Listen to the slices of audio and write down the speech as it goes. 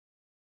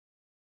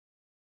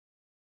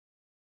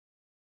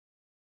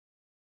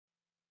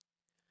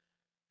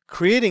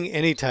Creating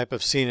any type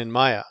of scene in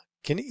Maya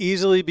can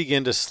easily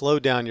begin to slow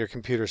down your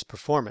computer's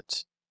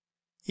performance,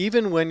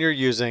 even when you're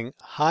using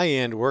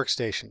high-end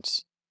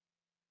workstations.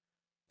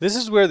 This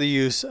is where the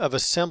use of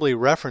assembly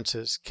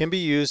references can be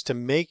used to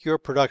make your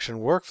production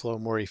workflow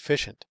more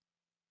efficient.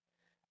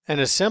 An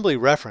assembly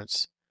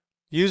reference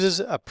uses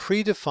a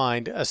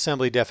predefined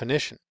assembly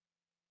definition.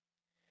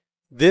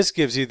 This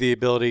gives you the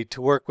ability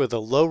to work with a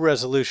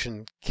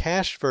low-resolution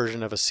cached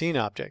version of a scene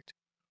object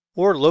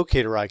or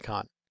locator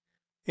icon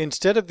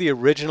instead of the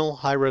original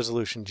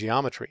high-resolution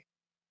geometry.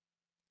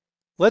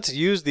 Let's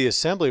use the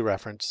assembly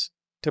reference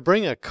to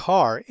bring a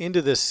car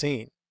into this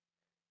scene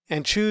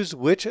and choose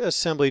which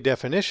assembly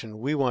definition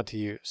we want to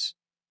use.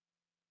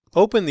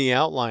 Open the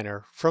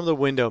outliner from the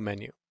window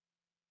menu.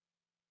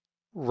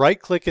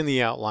 Right-click in the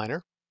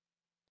outliner.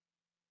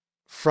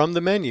 From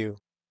the menu,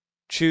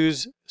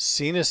 choose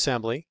Scene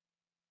Assembly,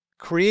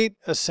 Create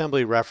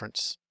Assembly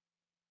Reference.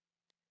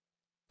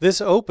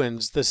 This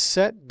opens the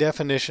Set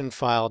Definition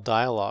File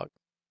dialog.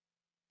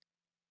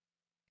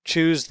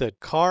 Choose the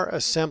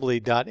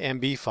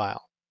carassembly.mb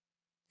file,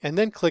 and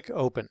then click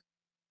Open.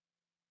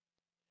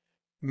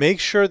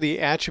 Make sure the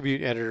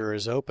attribute editor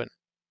is open.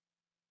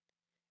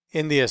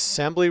 In the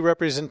Assembly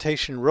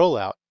Representation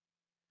rollout,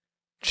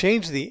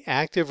 change the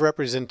active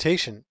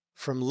representation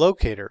from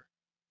Locator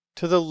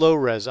to the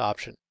Low-Res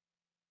option.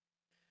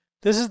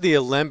 This is the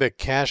Alembic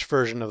cache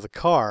version of the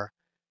car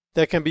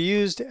that can be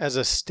used as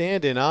a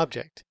stand-in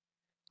object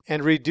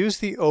and reduce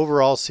the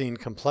overall scene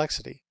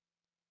complexity.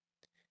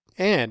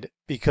 And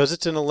because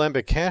it's an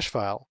Alembic cache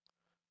file,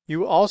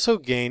 you also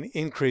gain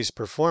increased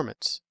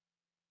performance.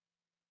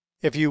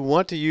 If you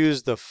want to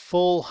use the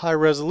full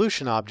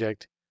high-resolution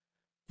object,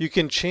 you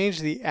can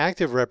change the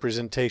active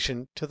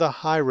representation to the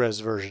high-res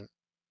version.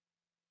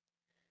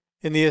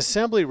 In the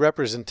Assembly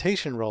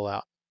Representation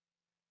rollout,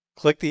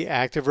 click the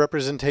Active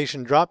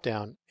Representation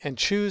drop-down and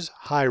choose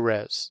High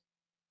Res.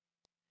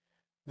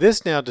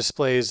 This now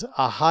displays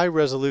a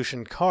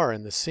high-resolution car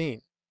in the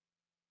scene.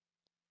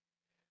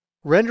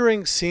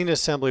 Rendering scene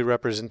assembly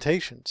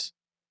representations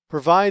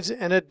provides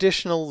an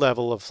additional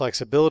level of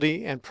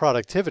flexibility and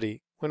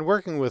productivity when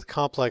working with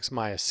complex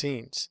Maya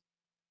scenes.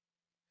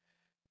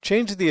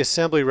 Change the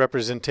assembly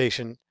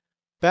representation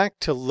back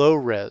to low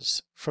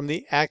res from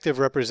the Active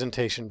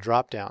Representation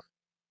drop-down.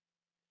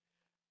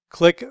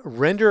 Click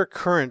Render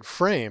Current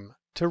Frame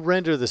to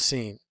render the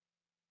scene.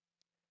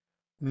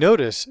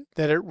 Notice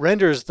that it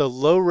renders the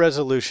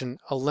low-resolution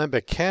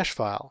Alembic cache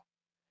file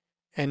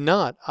and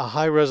not a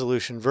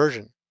high-resolution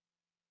version.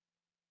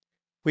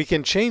 We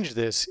can change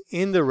this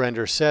in the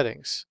render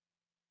settings.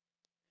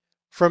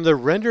 From the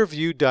Render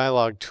View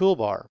dialog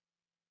toolbar,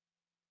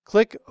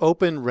 click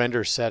Open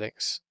Render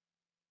Settings.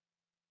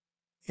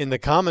 In the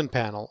Common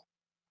panel,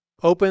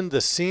 open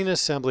the Scene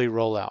Assembly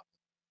rollout.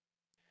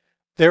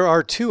 There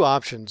are two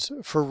options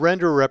for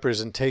render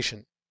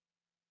representation: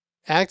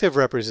 active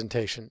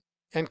representation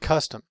and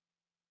custom.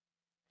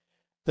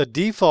 The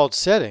default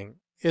setting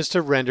is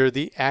to render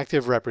the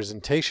active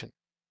representation.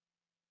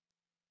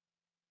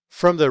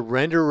 From the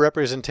Render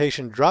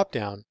Representation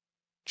drop-down,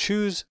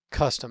 choose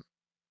Custom.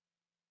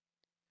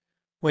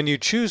 When you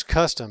choose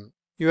Custom,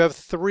 you have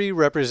three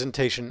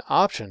representation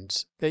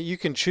options that you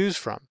can choose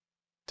from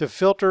to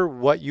filter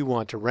what you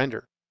want to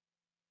render.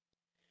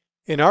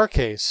 In our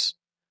case,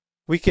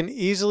 we can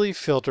easily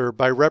filter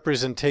by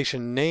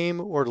representation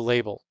name or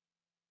label.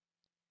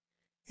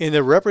 In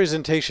the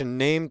representation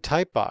name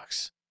type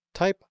box,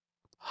 type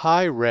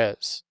High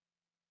Res.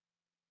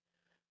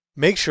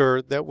 Make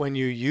sure that when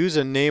you use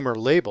a name or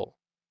label,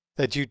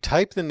 that you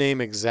type the name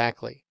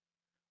exactly.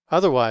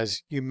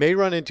 Otherwise, you may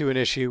run into an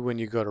issue when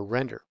you go to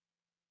render.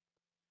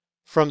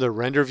 From the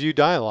Render View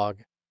dialog,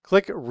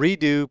 click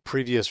Redo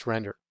Previous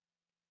Render.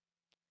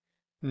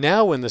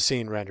 Now when the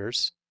scene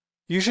renders,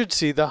 you should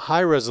see the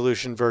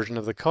high-resolution version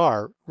of the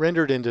car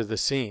rendered into the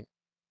scene.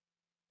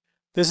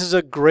 This is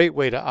a great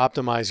way to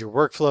optimize your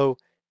workflow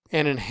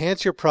and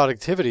enhance your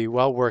productivity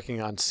while working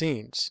on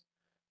scenes,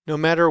 no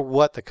matter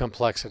what the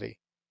complexity.